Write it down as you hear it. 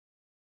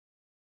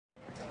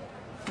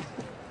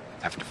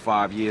After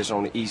 5 years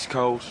on the East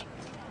Coast,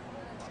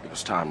 it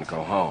was time to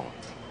go home.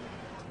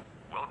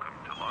 Welcome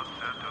to Los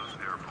Santos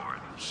Airport.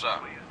 What's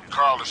up?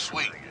 Carl is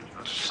sweet.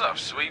 What's up,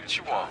 sweet? What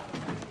you want?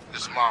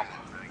 His mama.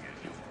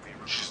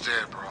 She's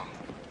dead, bro.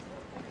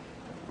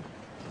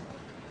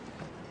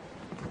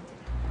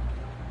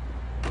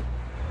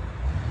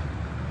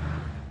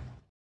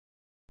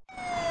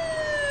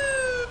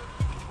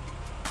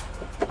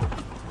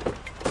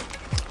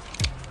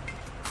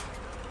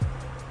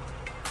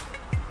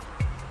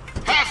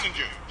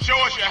 Passenger, show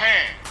us your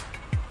hand.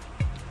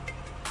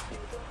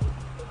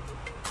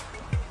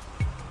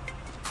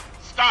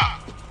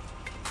 Stop.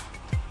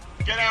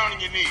 Get down on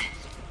your knees.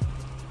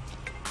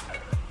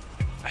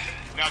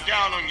 Now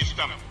down on your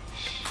stomach.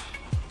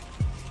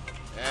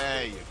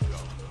 There you go.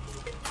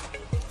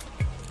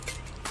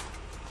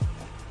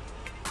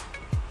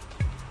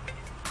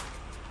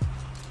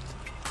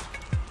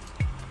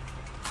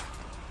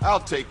 I'll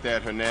take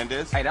that,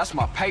 Hernandez. Hey, that's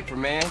my paper,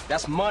 man.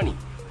 That's money.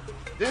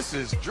 This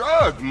is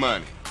drug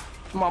money.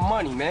 My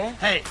money, man.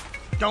 Hey,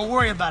 don't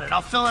worry about it.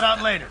 I'll fill it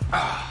out later.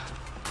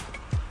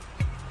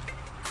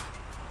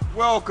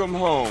 Welcome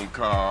home,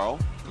 Carl.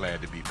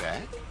 Glad to be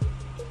back.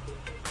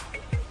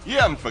 You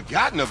haven't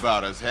forgotten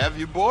about us, have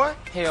you, boy?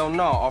 Hell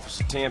no,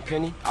 Officer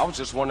Tenpenny. I was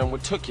just wondering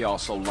what took y'all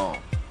so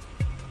long.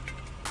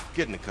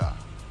 Get in the car.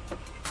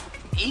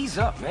 Ease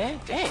up, man.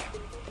 Damn.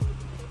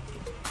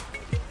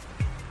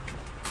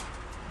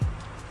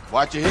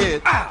 Watch your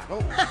head. Ah! Oh,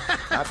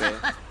 not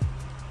bad.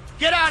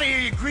 Get out of here,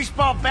 you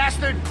greaseball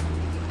bastard!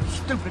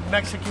 Stupid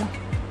Mexican.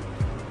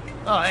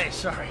 Oh, hey,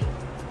 sorry.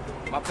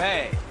 My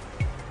bag.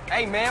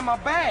 Hey, man, my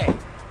bag.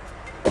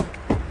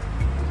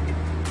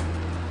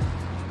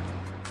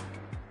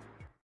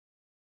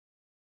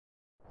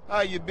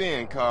 How you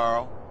been,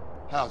 Carl?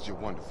 How's your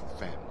wonderful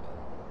family?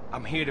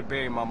 I'm here to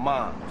bury my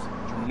moms.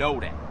 You know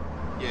that.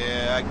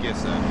 Yeah, I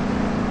guess I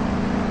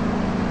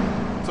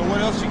do. So what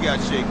else you got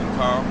shaking,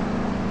 Carl?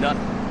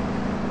 Nothing.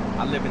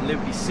 I live in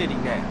Liberty City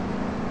now.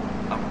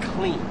 I'm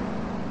clean.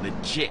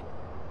 Legit.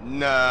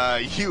 Nah,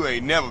 you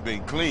ain't never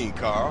been clean,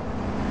 Carl.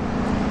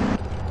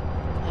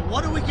 Well,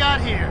 what do we got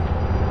here?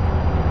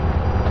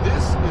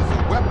 This is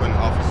a weapon,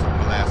 Officer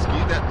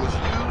Pulaski, that was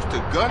used to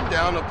gun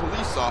down a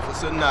police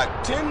officer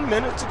not 10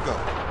 minutes ago.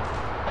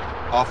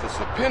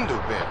 Officer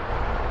Pendlebury.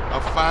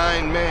 A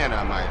fine man,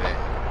 I might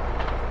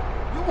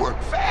add. You work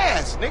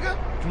fast, nigga.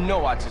 You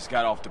know I just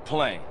got off the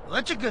plane. Well,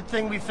 that's a good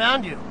thing we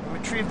found you and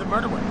retrieved the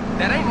murder weapon.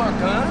 That ain't my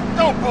gun.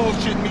 Don't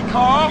bullshit me,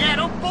 Carl. Yeah,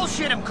 don't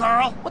bullshit him,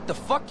 Carl. What the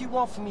fuck you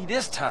want from me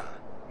this time?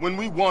 When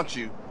we want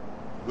you,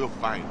 we'll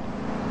find you.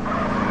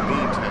 In the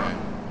meantime,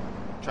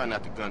 try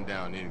not to gun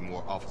down any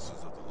more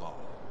officers of the law.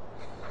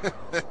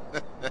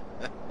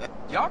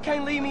 Y'all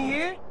can't leave me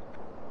here.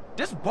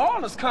 This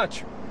baller's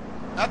country.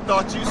 I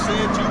thought you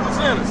said you was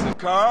innocent,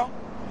 Carl.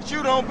 But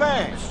you don't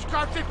bang. This is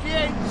car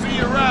 58. See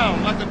you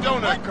around like a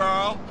donut, What?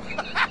 Carl.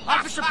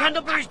 Officer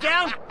Pendlebury's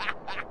down.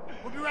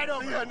 We'll be right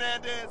over. See you,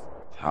 Hernandez.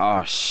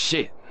 Oh,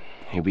 shit.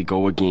 Here we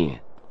go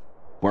again.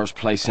 Worst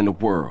place in the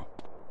world.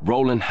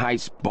 Rolling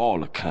Heights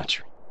baller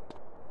country.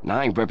 Now,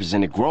 I ain't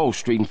represented Grove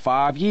Street in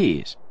 5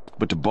 years,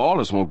 but the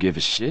ballers won't give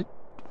a shit.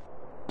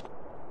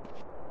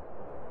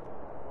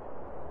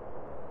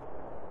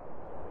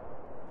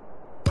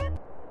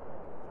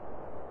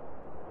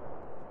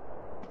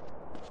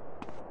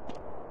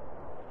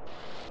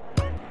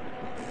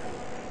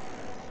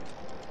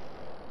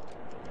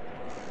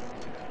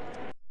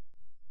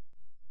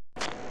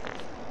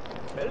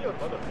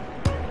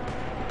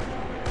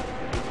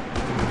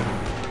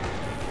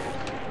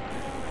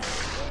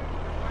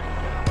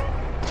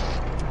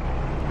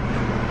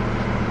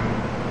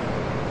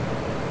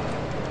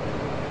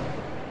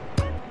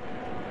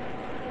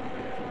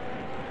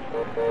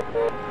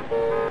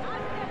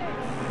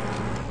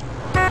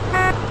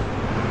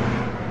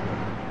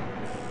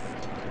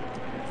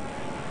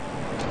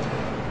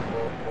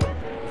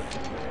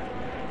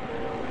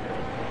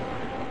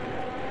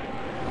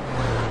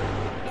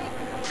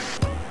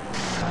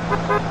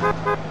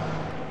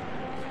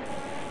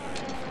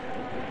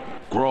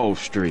 Grove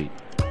Street.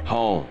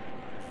 Home.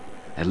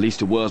 At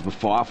least it was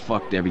before I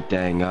fucked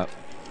everything up.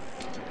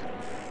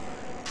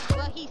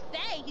 Well, he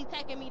say he's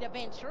taking me to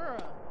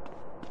Ventura.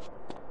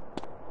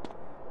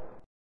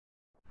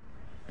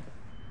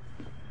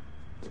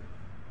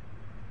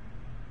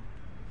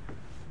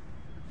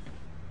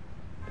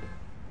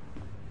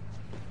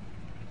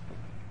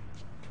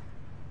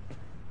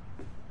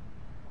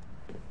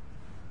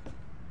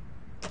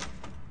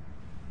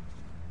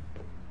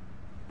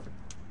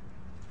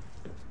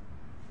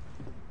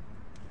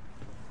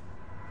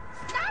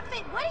 Stop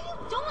it! What are you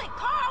doing,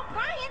 Carl?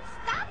 Ryan,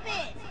 stop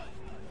it!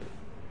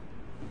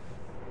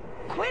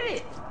 Quit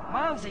it!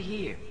 Moms are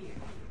here.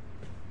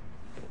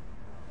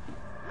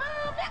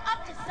 Mom, they're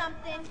up to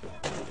something.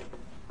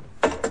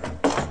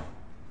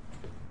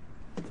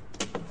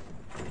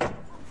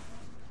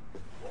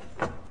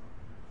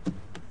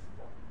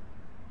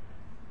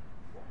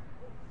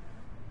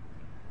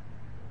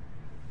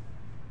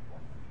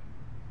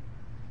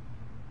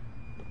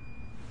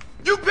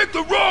 You pick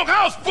picked the wrong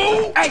house,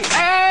 fool!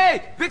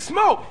 Hey, Big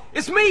Smoke!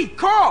 It's me,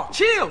 Carl!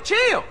 Chill!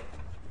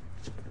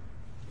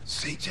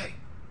 CJ?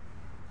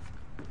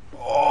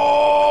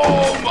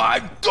 Oh,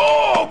 my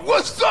dog!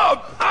 What's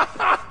up?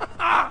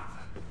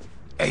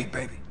 Hey,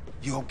 baby,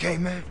 you okay,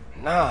 man?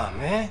 Nah,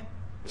 man.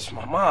 It's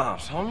my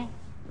mom's, homie.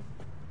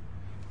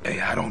 Hey,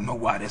 I don't know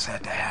why this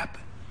had to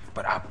happen,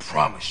 but I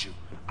promise you,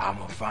 I'm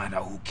gonna find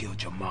out who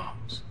killed your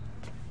moms.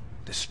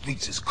 The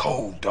streets is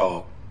cold,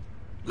 dog.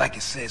 Like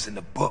it says in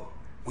the book,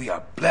 we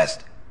are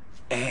blessed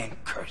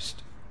and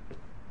cursed.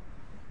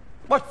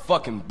 What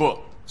fucking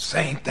book?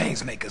 Same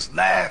things make us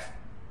laugh,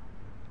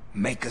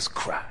 make us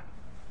cry.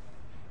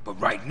 But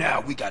right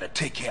now, we gotta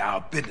take care of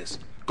our business.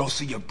 Go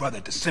see your brother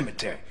at the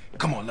cemetery.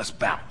 Come on, let's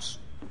bounce.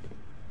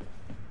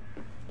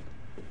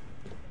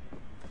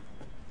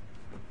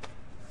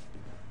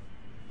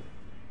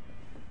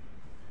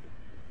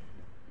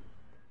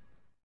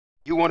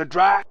 You wanna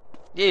drive?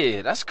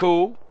 Yeah, that's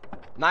cool.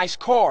 Nice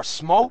car,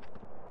 Smoke.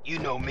 You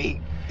know me.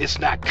 It's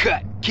not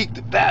cut. Keep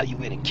the value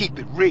in it. Keep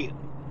it real.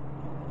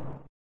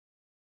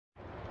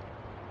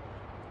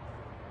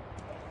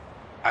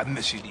 I've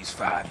missed you these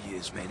 5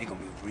 years, man. They're gonna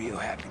be real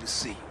happy to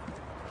see you.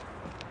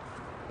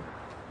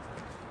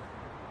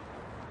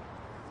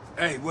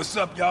 Hey, what's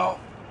up, y'all?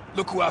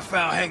 Look who I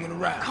found hanging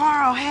around.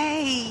 Carl,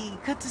 hey,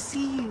 good to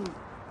see you.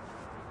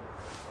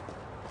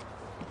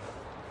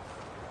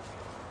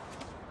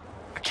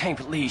 I can't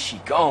believe she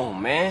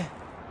gone, man.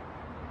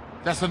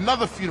 That's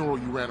another funeral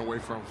you ran away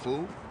from,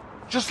 fool.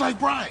 Just like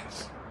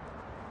Brian's.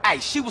 Hey,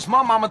 she was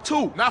my mama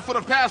too. Not for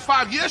the past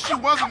 5 years she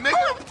wasn't,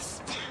 nigga.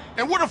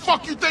 And where the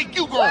fuck you think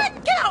you going?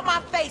 What? Get out my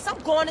face. I'm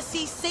going to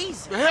see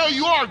Caesar. The hell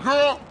you are,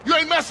 girl. You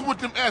ain't messing with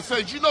them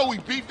essays. You know we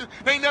beefed it.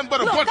 They ain't nothing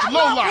but a Look, bunch of that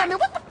long lowlife. women,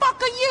 what the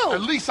fuck are you?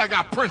 At least I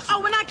got principles.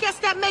 Oh, and I guess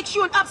that makes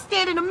you an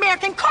upstanding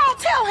American. Carl,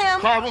 tell him.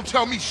 Carl, don't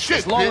tell me shit,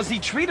 As long bitch. as he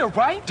treat her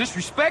right,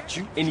 disrespect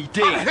you, and he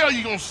How the did. hell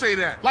you gonna say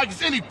that? Like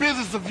it's any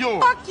business of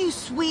yours. Fuck you,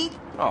 sweet.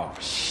 Oh,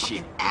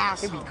 shit.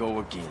 Asshole. Here we go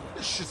again.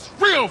 This shit's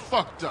real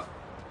fucked up.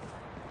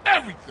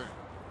 Everything.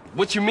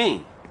 What you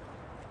mean?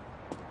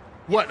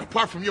 What,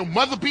 apart from your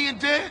mother being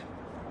dead?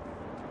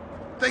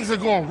 Things are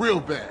going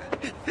real bad.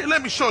 Here,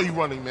 let me show you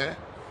Running Man.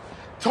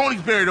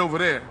 Tony's buried over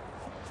there.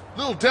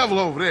 Little Devil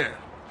over there.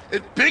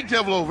 And Big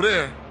Devil over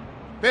there.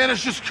 Man,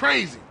 it's just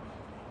crazy.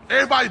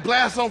 Everybody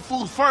blasts on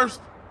fools first,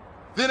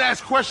 then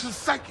ask questions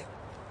second.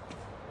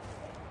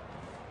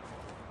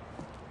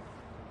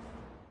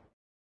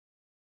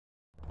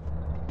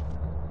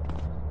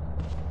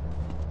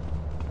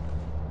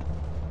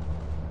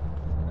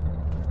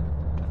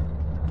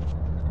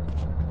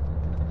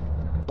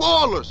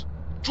 Ballers!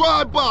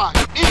 Drive-by!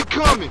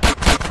 Incoming!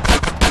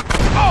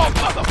 Oh,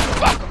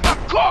 motherfucker,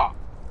 my car!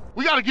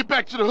 We gotta get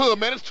back to the hood,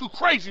 man. It's too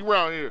crazy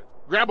around here.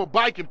 Grab a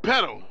bike and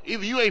pedal.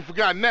 Either you ain't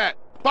forgotten that.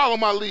 Follow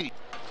my lead.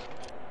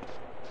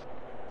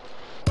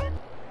 Your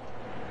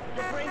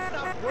brain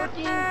stopped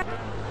working?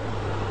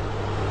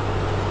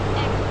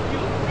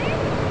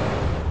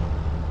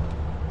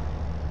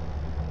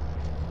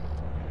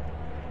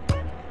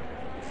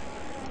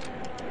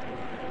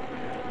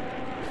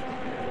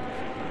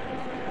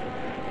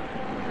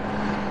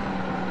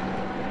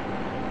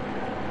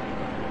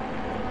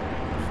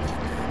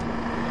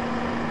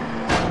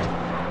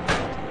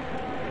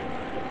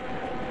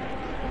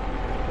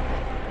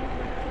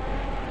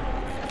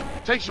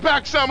 Takes you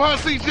back some, huh,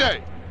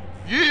 CJ?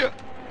 Yeah.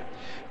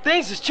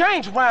 Things has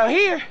changed around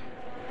here.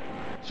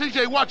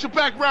 CJ, watch your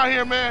back around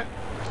here, man.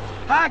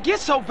 How'd I get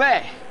so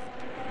bad?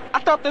 I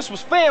thought this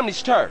was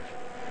family's turf.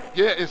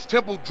 Yeah, it's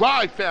Temple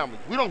Drive family.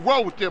 We don't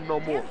roll with them no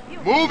more.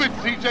 Move it,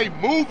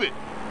 CJ, move it.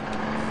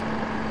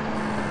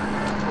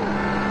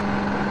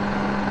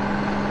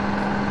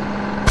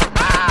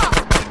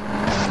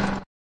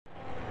 Ah!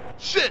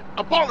 Shit,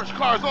 a baller's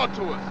car's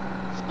onto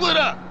us. Split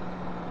up.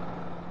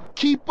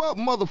 Keep up,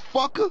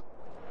 motherfucker!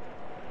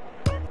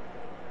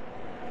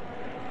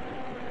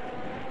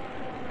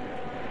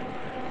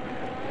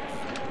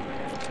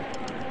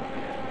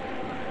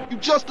 You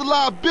just a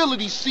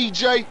liability,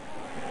 CJ.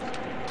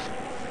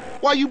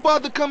 Why you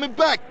bother coming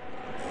back?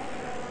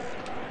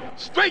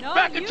 Straight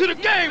back into the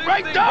game,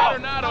 right,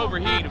 dog? Not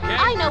overheat, okay?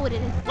 I know what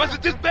it is. Was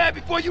it this bad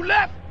before you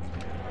left?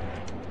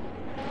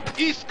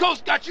 East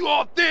Coast got you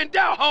all thinned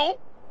out, home.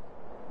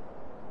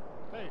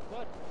 Hey,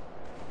 what?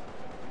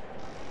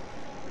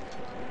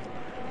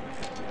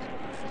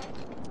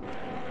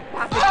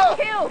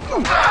 Killed.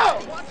 Respond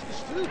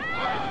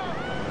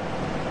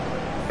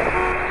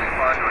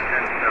to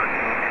attention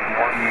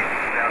 17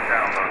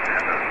 downtown Los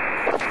Santos.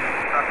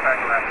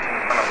 Suspect last seen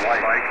on a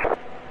white bike.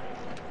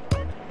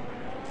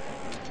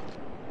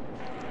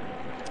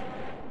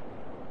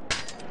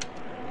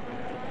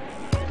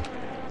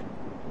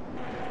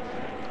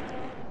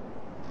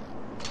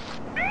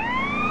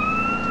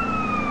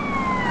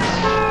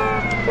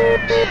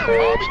 Damn,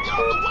 Bobby, get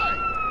out the way!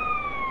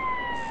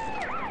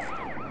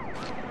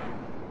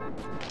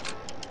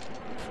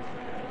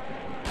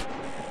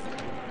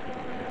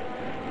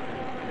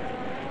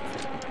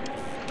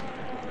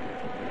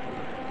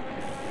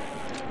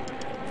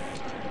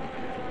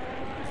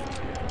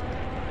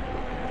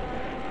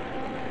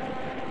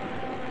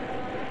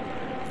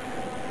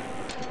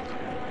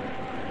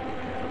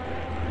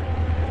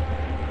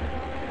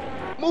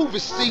 Move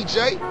it,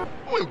 CJ.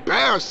 You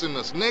embarrassing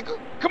us, nigga.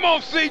 Come on,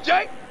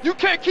 CJ. You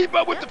can't keep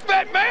up with the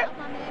fat man.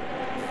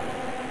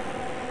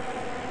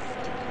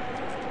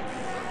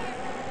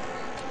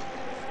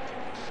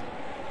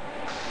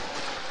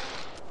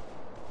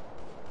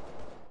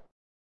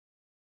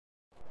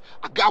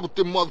 I got with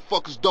them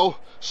motherfuckers, though.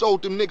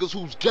 Showed them niggas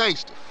who's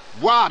gangster.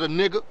 Rider,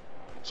 nigga.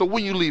 So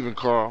when you leaving,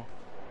 Carl?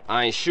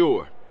 I ain't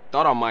sure.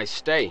 Thought I might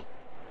stay.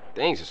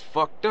 Things is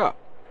fucked up.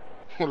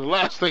 Well, the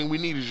last thing we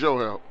need is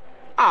your help.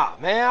 Ah,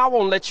 man, I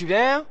won't let you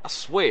down. I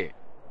swear.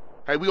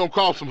 Hey, we gonna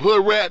call some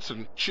hood rats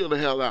and chill the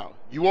hell out.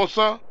 You want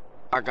some?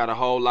 I got a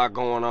whole lot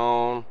going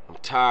on. I'm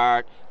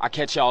tired. I'll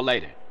catch y'all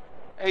later.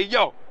 Hey,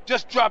 yo,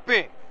 just drop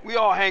in. We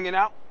all hanging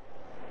out.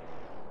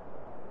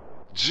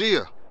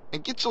 Gia,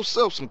 and get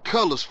yourself some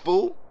colors,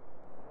 fool.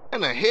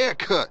 And a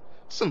haircut.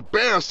 It's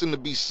embarrassing to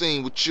be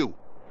seen with you.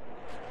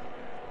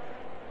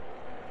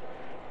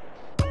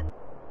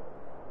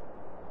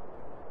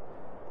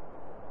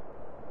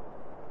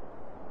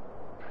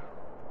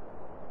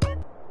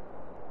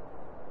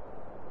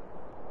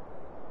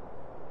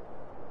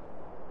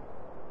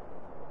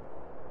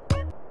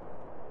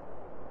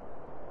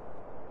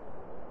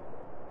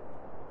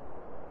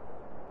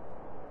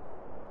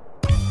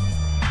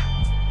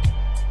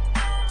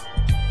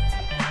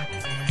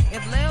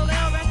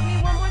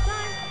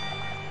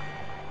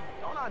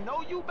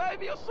 Know you,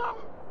 baby, or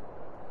something?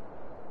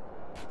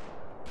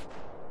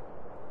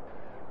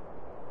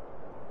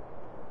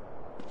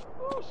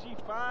 Oh, she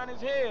fine as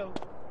hell.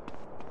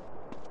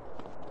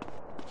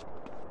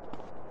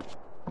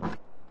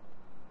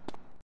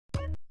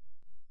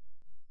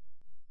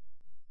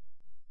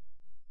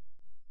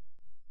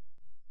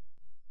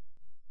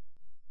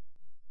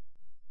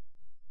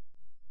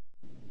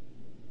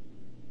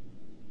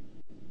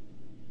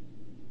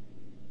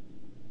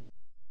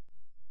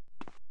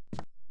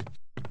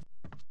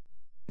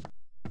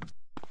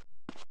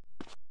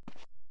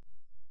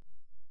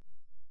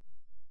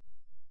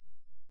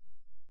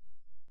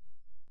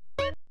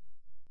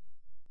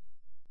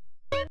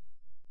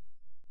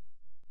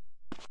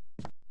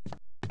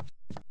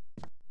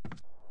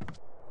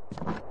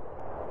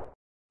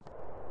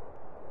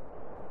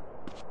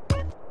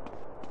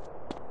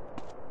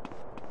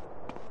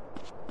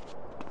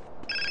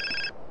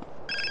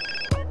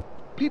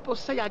 People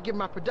say I give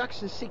my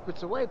production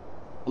secrets away.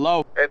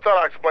 Hello? Hey, thought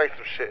I'd explain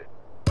some shit.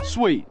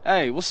 Sweet.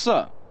 Hey, what's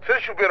up?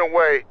 Since you've been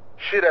away,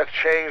 shit has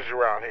changed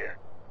around here.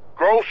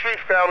 Grove Street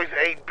families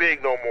ain't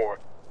big no more.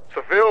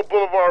 Seville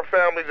Boulevard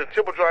families and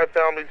Temple Drive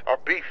families are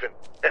beefing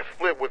and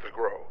split with the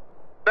Grove.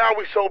 Now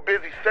we so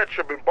busy, set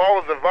tripping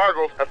ballers and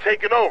vagos have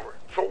taken over.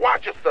 So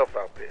watch yourself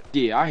out there.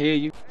 Yeah, I hear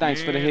you.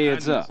 Thanks for the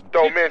heads up.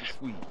 Don't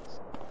mention.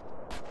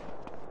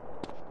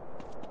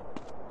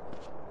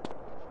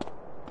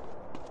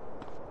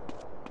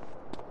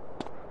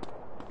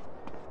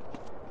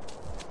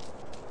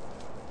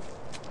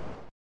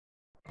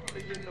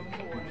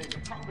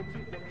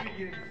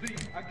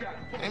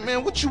 Hey,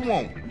 man, what you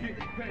want?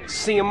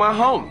 Seeing my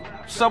homie.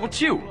 What's up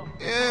with you?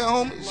 Yeah,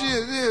 homie.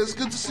 Yeah, it's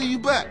good to see you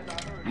back.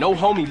 No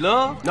homie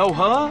love? No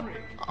hug?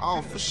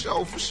 Oh, for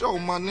sure,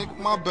 my nigga.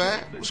 My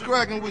bad. What's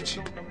cracking with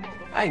you?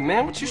 Hey,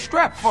 man, what you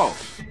strapped for?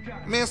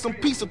 Man, some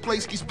pizza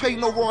place keeps paying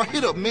no raw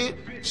hit up, man.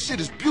 Shit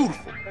is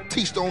beautiful.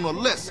 Teach the owner a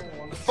lesson.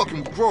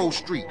 Fucking Grove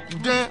Street. You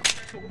down?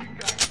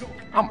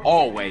 I'm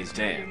always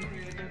down.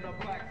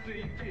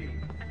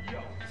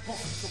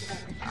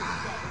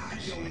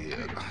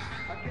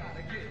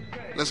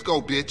 Let's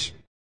go, bitch.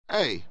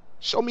 Hey,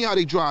 show me how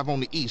they drive on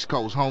the East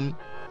Coast, homie.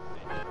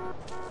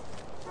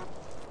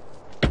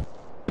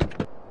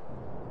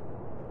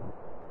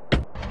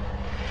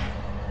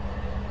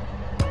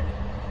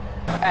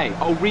 Hey,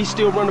 old Reese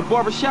still run the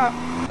barbershop?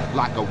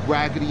 Like a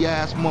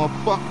raggedy-ass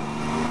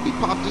motherfucker. He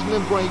popped his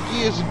membrane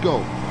years ago.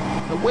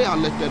 The way I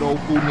let that old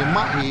fool in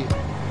my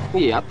head.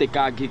 Yeah, I think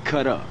I'll get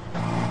cut up.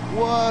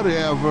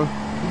 Whatever.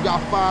 You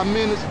got 5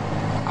 minutes?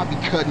 I'll be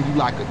cutting you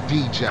like a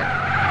DJ.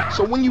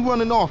 So when you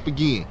running off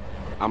again?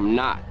 I'm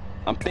not.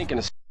 I'm thinking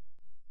of...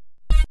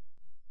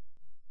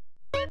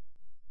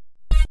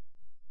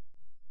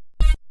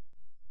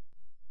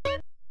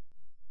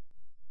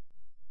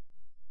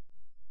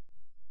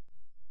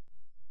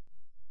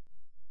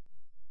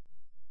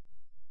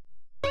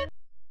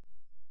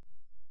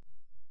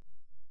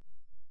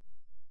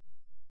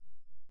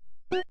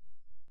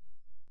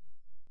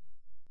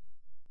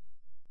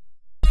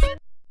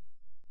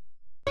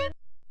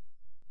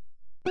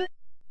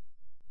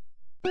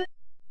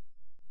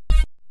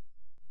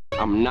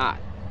 I'm not.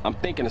 I'm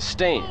thinking of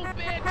staying.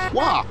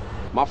 Why?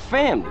 My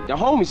family, the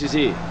homies is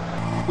here.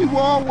 We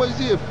were always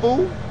here,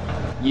 fool.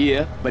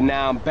 Yeah, but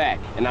now I'm back,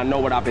 and I know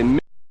what I've been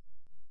missing.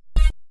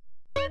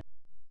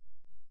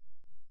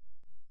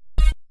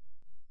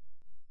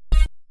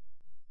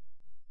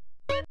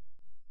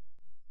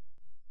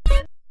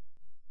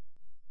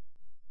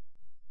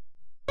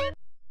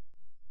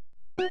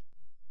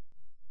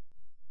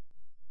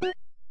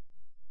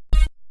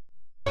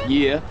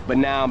 Yeah, but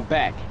now I'm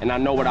back, and I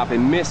know what I've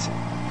been missing.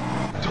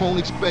 Don't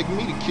expect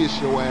me to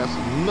kiss your ass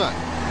or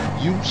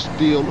nothing. You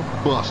still a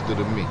buster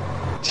to me.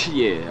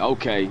 Yeah,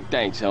 okay.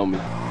 Thanks, homie.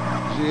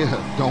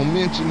 Yeah, don't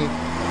mention it.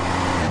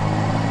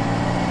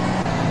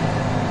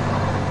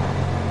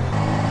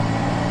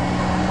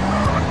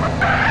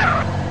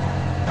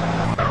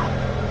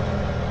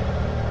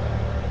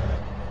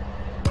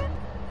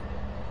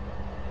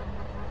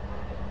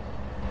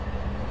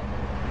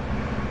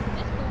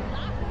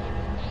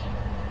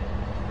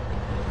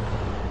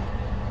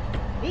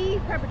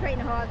 These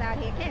perpetrating whores out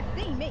here can't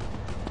see me.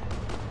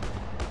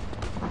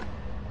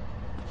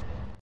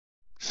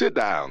 Sit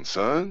down,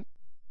 son.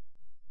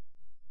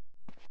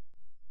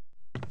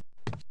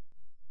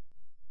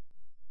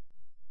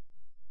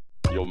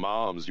 Your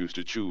moms used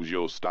to choose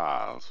your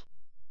styles.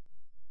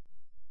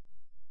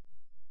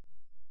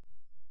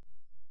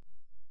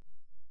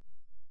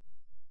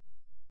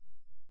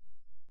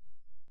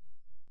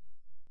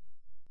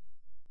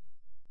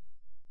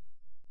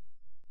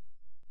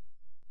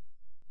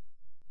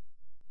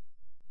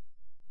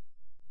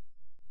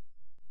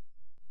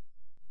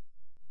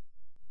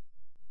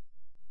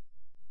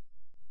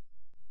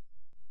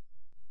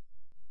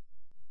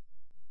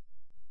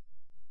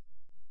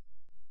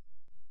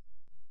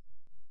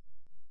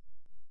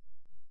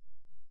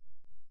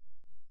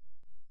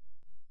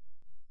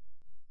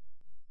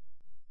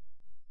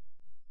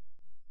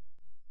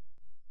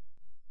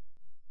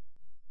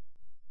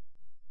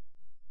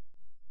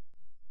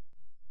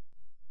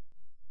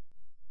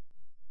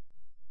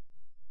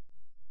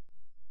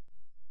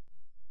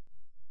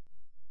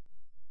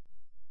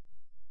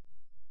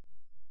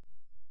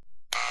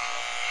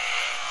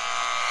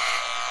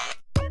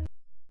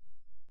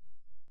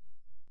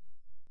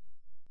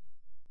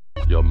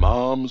 Your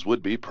moms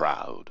would be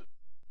proud.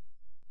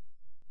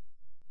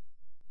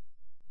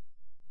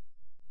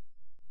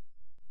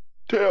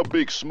 Tell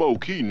Big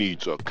Smoke he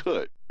needs a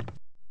cut.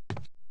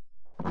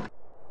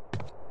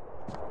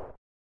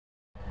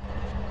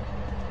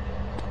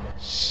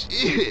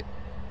 Shit!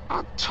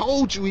 I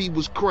told you he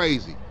was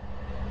crazy.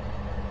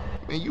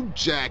 Man, you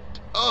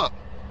jacked up.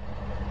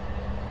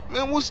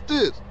 Man, what's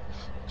this?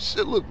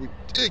 Shit look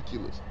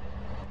ridiculous.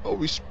 No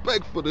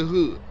respect for the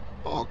hood.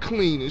 All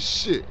clean as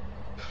shit.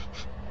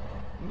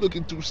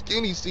 Looking too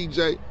skinny,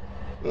 CJ.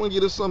 I wanna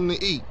get us something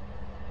to eat.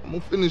 I'm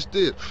gonna finish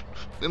this,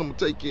 then I'm gonna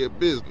take care of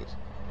business.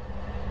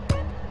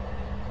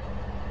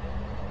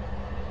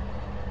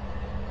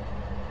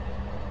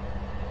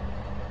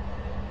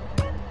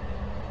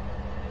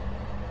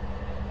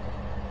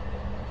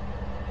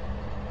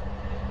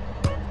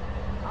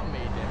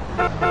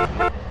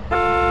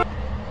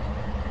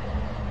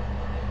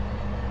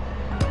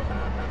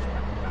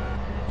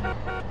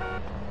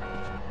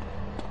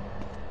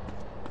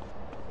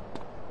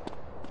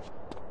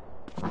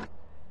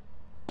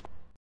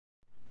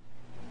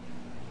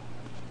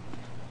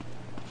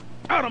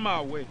 Out of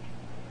my way.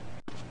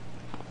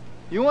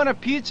 You want a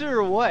pizza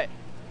or what?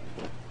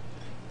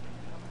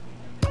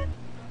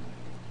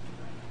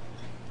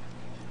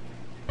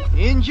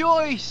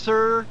 Enjoy,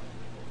 sir.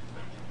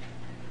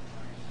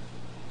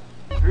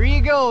 Here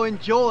you go,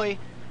 enjoy.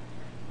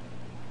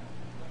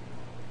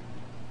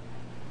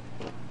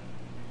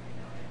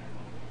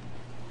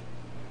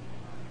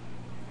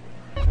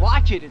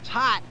 Watch it, it's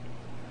hot.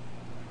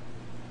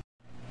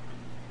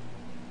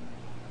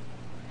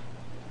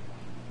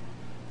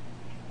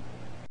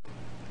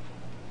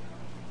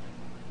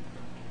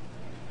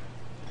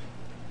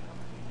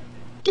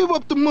 Give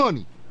up the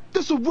money.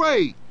 This a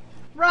raid.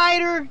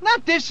 Ryder,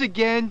 not this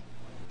again.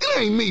 It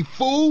ain't me,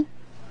 fool.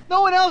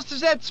 No one else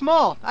is that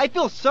small. I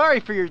feel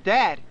sorry for your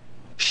dad.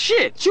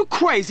 Shit, you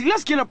crazy.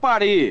 Let's get up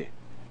out of here.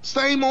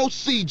 Same old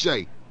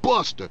CJ.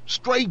 Buster.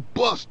 Straight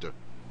Buster.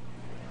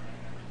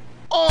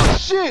 Oh,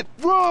 shit.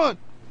 Run.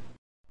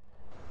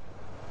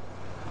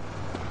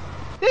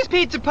 This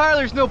pizza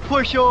parlor's no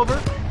pushover.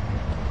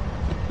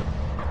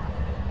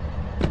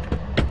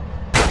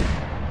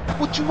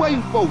 What you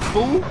waiting for,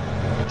 fool?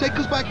 Take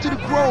us back to the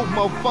Grove,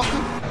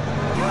 motherfucker.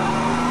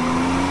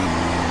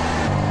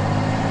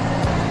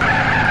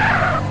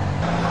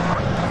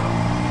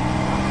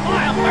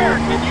 Why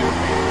American, you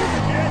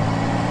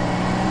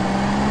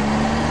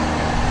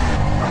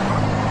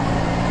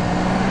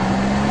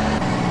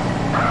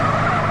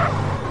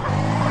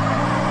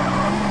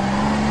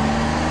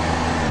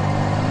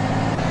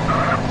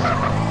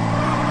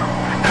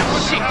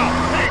shit!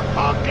 Hey,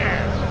 punk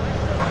ass!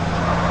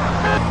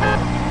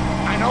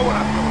 I know what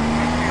I'm doing.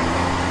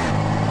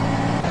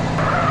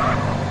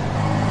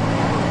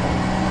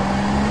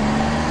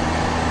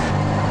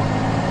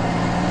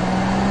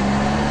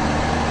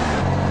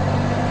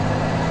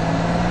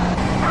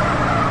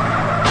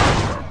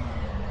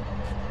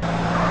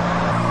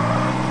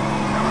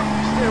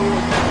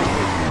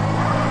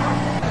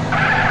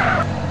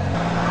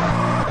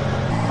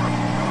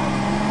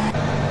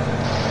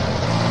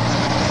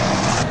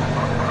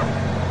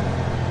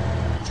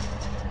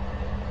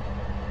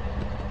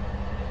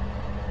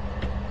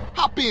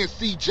 Hop in,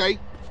 CJ.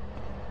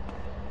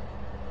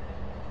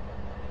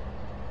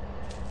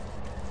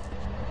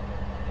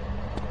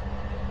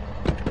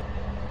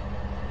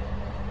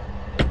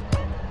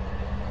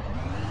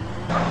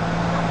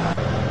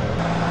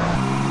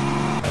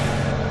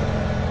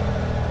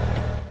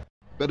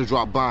 Better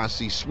drop by and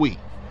see Sweet.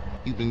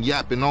 He's been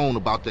yapping on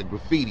about that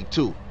graffiti,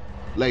 too.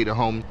 Later,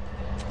 homie.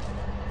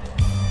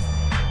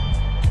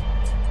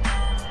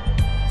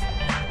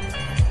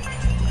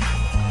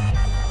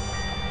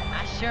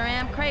 I sure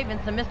am craving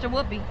some Mr.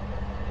 Whoopi.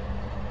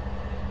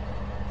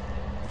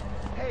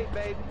 Hey,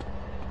 baby.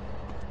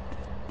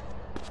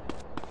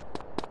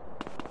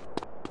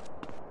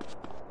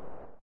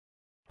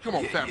 Come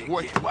on, fat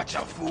boy. Yeah. Watch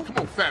out, fool. Come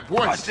on, fat boy.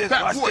 Watch this,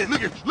 fat watch boy,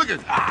 this. look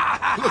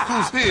at. Look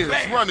who's here,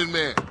 Man. running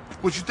man.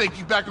 What, you think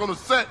you back on the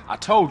set? I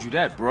told you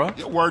that, bruh.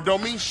 Your word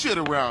don't mean shit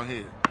around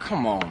here.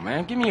 Come on,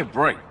 man. Give me a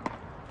break.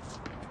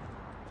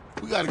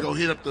 We gotta go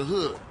hit up the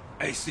hood.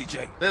 Hey,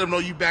 CJ. Let them know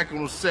you back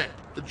on the set.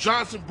 The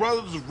Johnson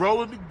brothers is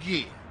rolling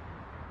again.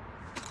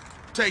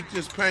 Take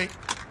this paint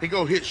and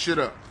go hit shit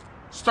up.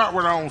 Start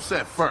with our own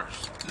set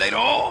first. Later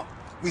on,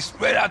 we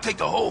spread out, take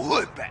the whole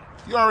hood back.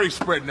 You already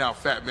spreading out,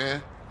 fat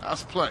man.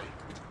 Let's play.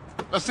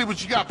 Let's see what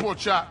you got, pork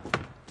chop.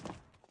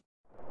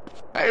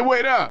 Hey,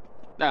 wait up.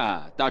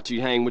 Nah, thought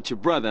you hang with your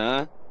brother,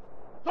 huh?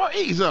 Oh,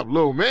 ease up,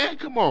 little man.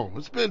 Come on.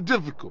 It's been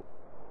difficult.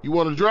 You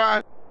want to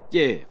drive?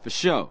 Yeah, for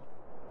sure.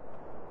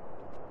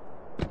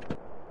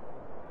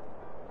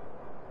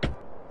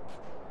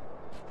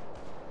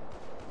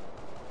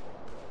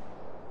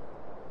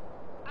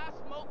 I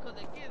smoke 'cause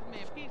it gives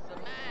me a peace of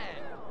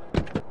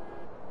mind.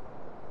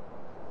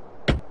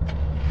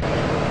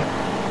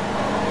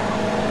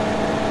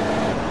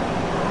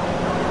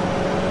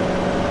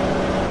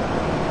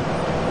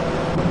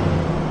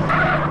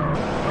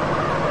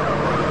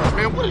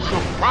 Man, what is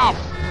your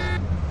problem?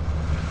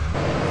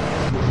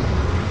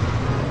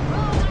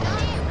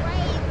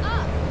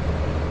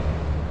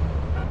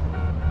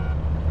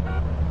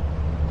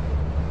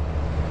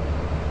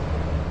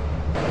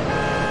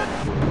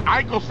 I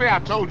ain't gonna say I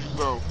told you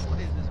so. What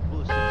is this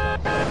bullshit y'all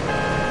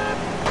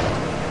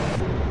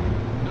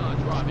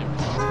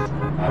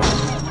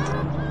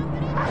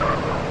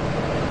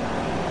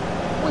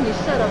When you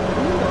set up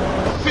the window.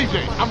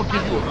 CJ, I'm gonna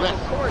give you a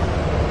lesson.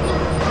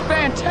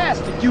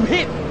 Fantastic, you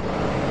hit me.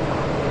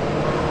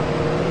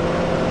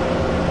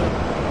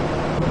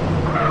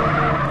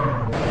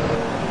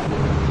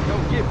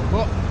 Don't get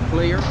fucked,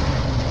 player.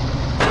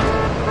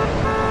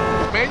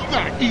 Man, you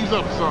gotta ease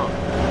up some.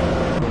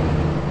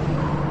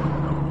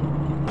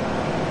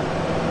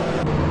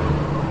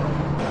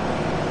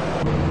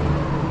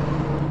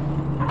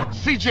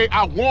 CJ,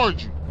 I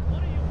warned you.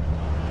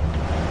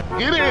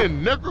 Get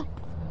in, nigga.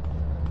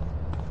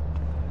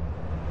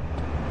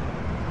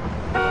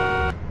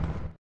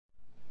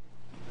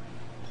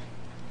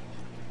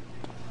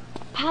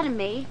 Pardon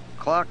me.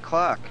 Clock,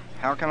 clock.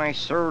 How can I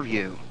serve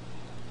you?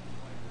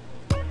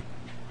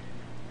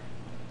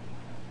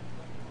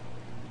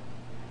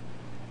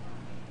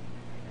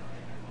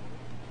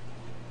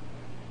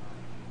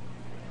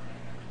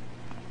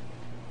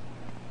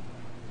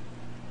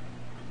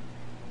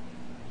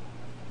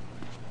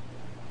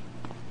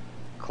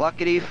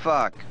 Cluckety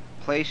fuck.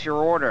 Place your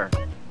order.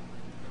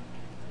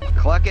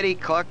 Cluckety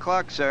cluck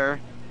cluck, sir.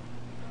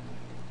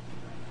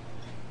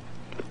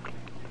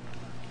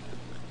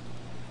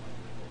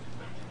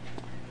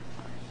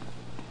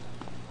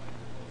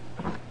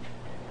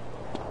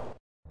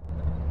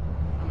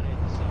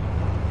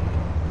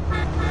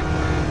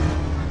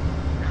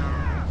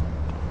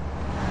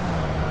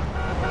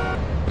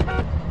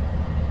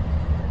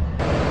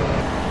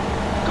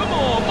 Come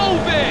on,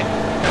 move it!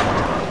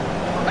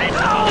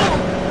 Reload!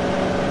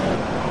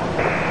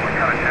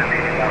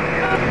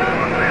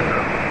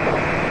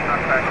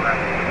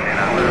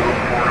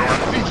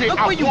 CJ, Look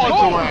I where you warned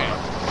going. your ass.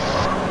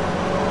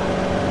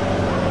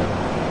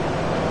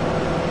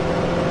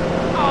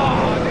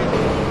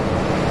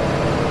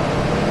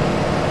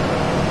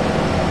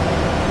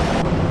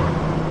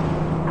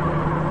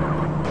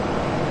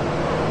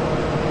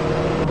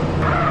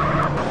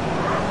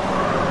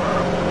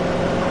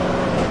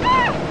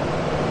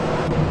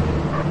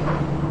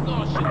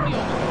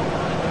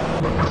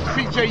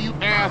 CJ, you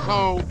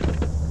asshole.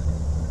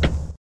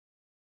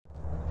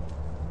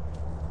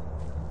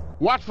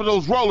 Watch for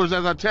those rollers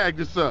as I tag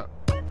this up.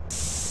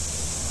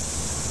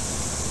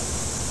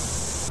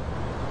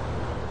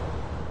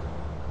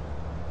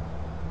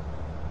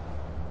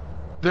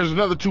 There's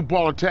another 2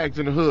 baller tags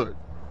in the hood.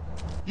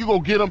 You go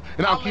get them,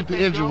 and I'll keep the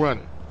engine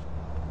running.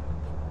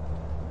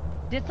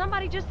 Did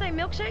somebody just say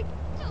milkshake?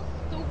 Your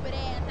stupid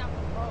ass out the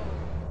road.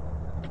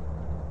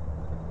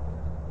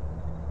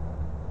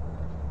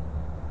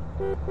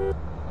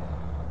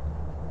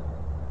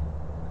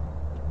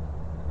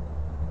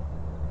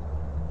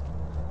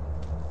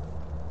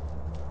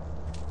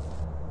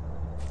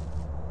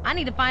 I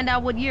need to find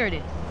out what year it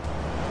is.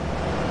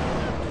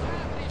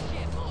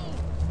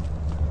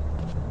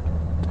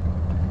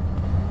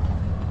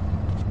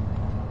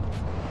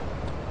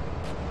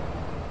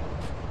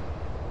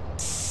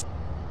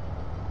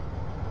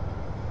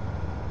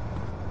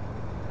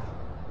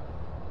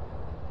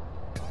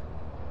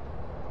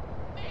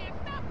 Man,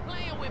 stop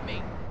playing with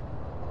me.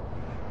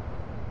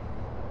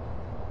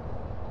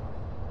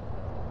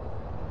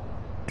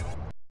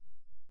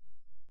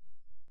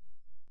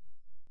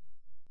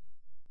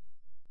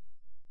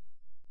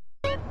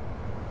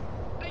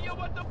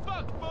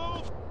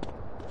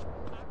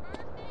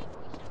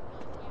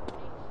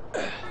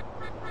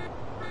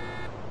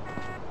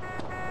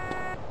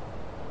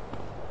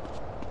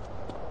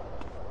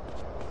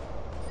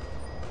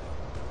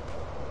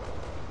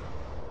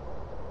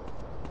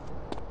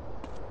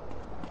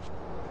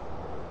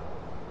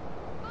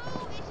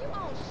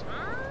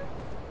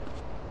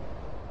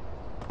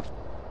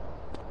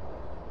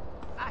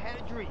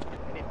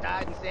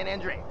 side in San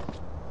Andreas.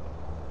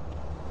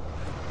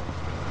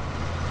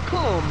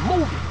 Come,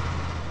 move it.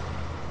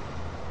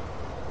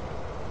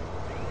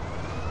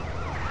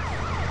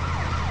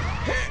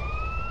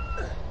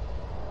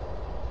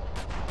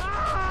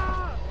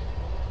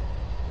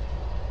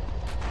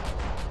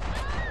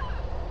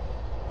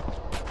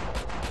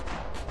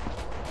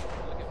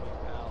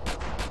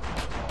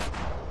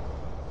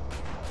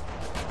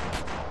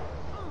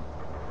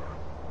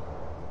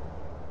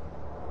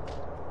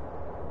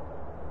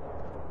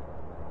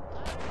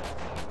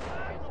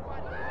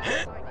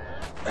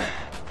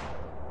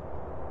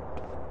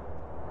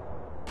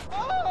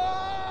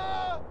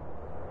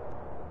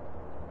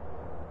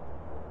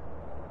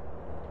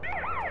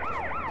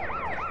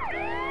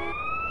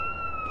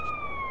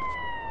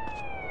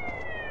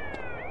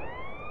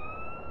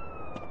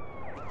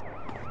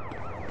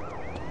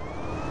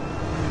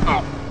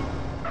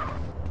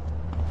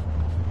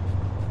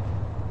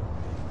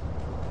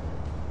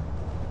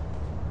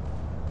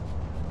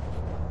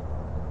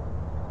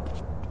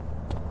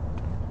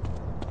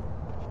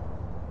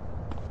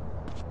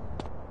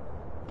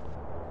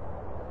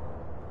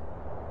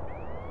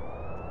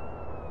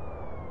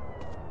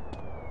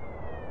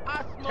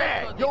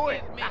 Yeah, do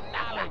it. Gives me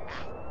knowledge.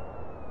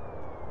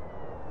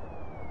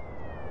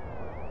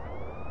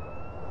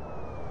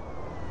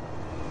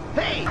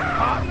 Hey,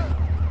 partner.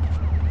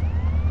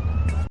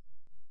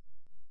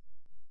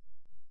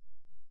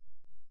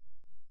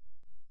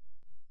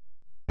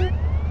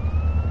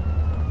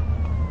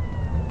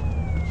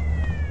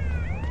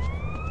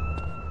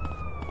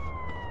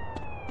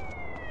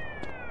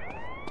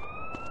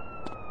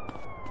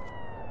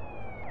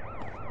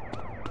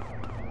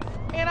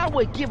 Man, I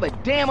would give a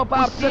damn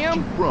about them.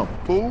 You from,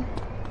 fool?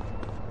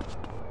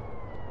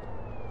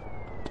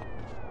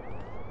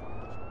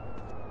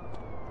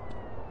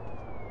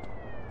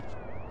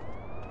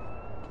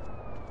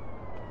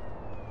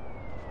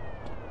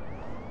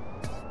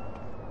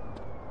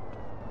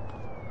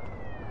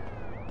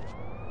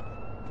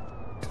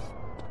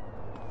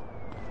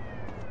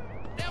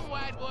 Them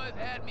white boys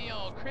had me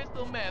on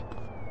crystal meth.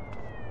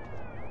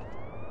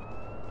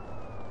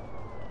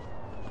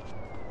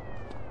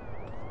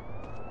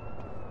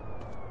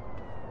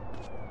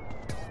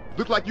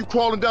 Look like you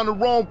crawling down the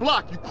wrong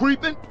block, you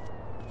creeping?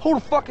 Who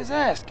the fuck is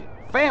asking?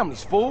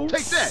 Families, fool.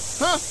 Take that,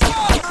 huh?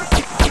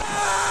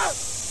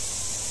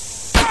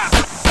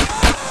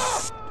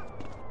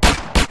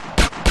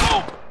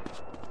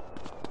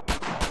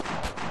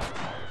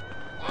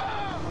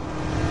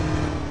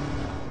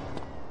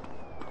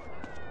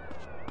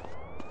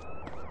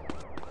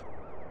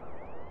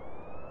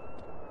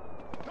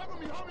 Cover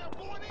me, homie, I'm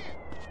going in.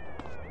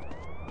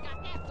 Got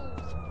that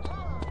fool's.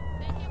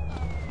 Let him go.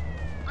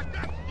 I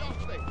got you. Y'all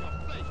safe, y'all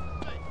safe,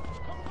 safe.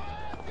 Come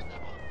on, get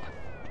that motherfucker.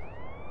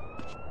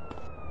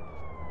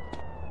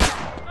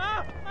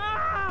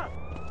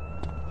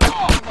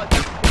 Oh, like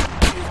you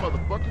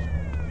motherfuckers.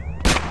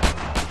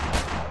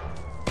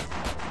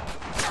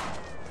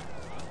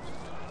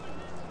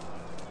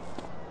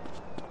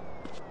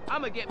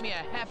 I'ma get me a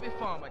happy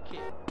farmer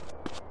kid.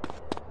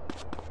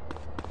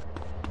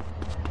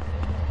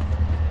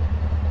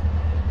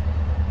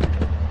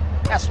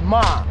 That's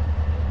mine.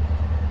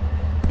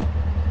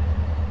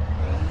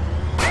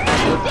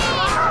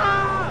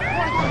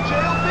 Wanna go to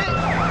jail, bitch?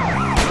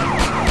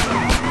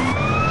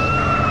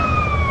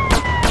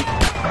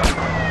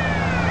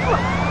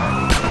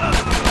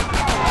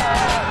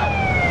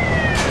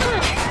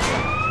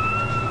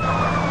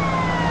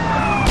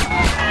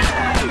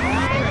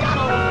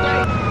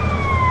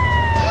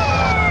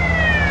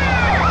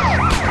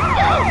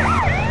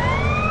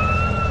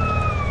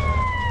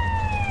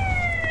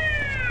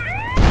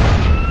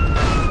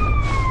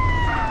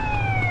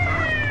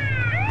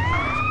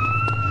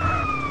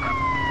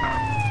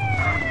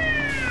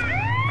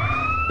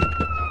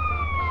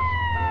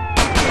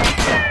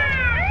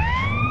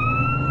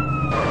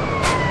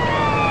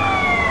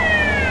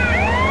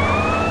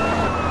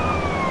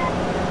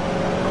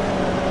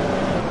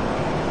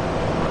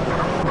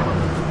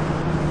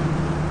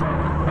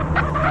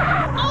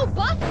 Oh,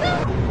 Buster!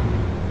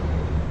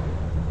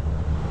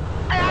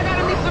 Hey, I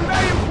gotta meet some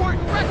very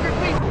important record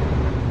people.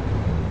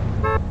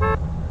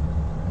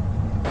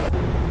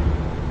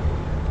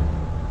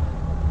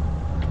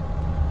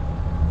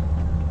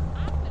 I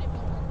put him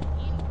on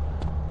anyway.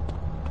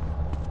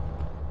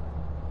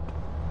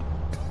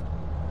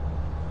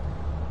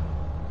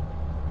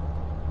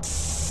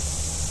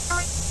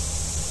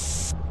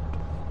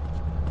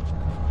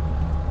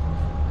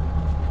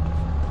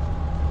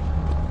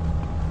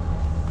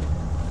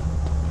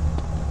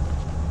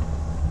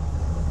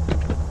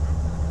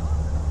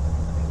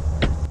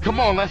 Come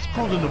on, let's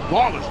cruise into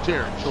Baller's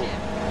territory.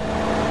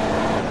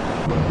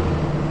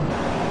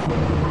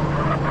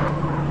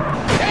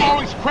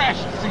 Always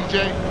crashing, CJ.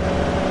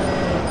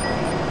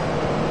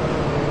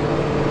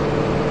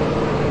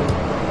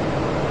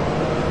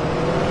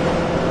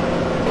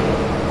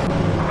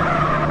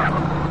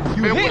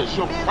 Man, what is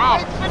your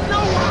problem?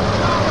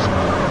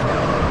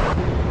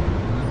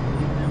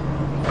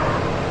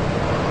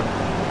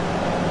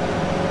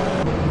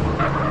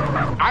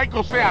 I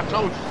ain't gonna say I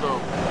told you so.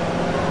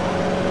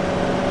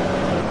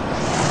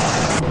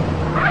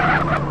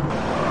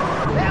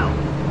 Help!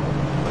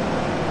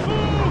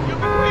 Move! You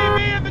can leave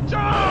me in the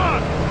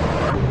jar!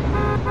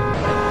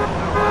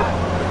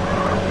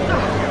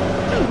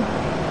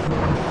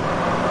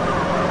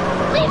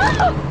 Leave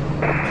him!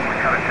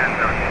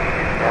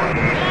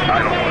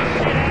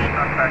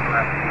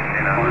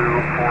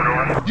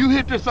 You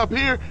hit this up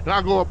here, and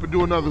I'll go up and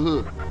do another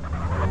hood.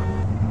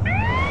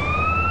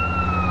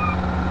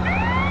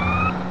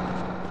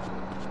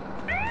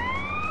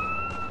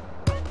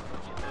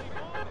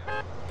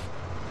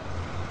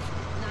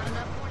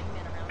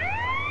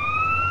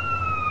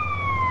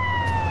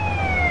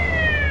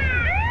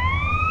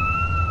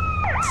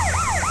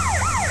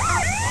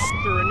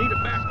 Officer, I need a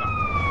backup.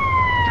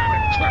 Time to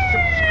crush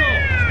some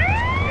skulls.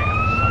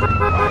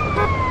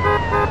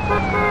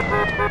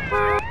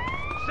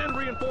 Send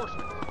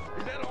reinforcements.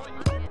 Is that all you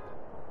need?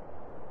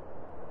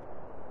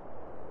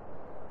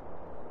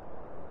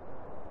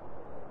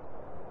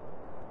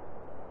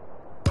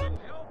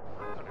 Help?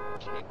 I'm gonna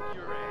kick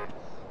your ass.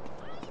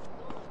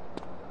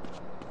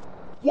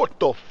 What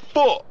the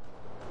fuck?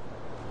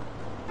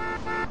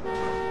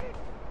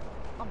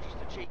 I'm just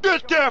a cheap.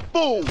 Get that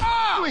fool!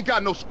 You ain't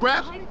got no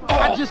scraps.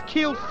 I just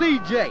killed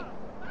CJ.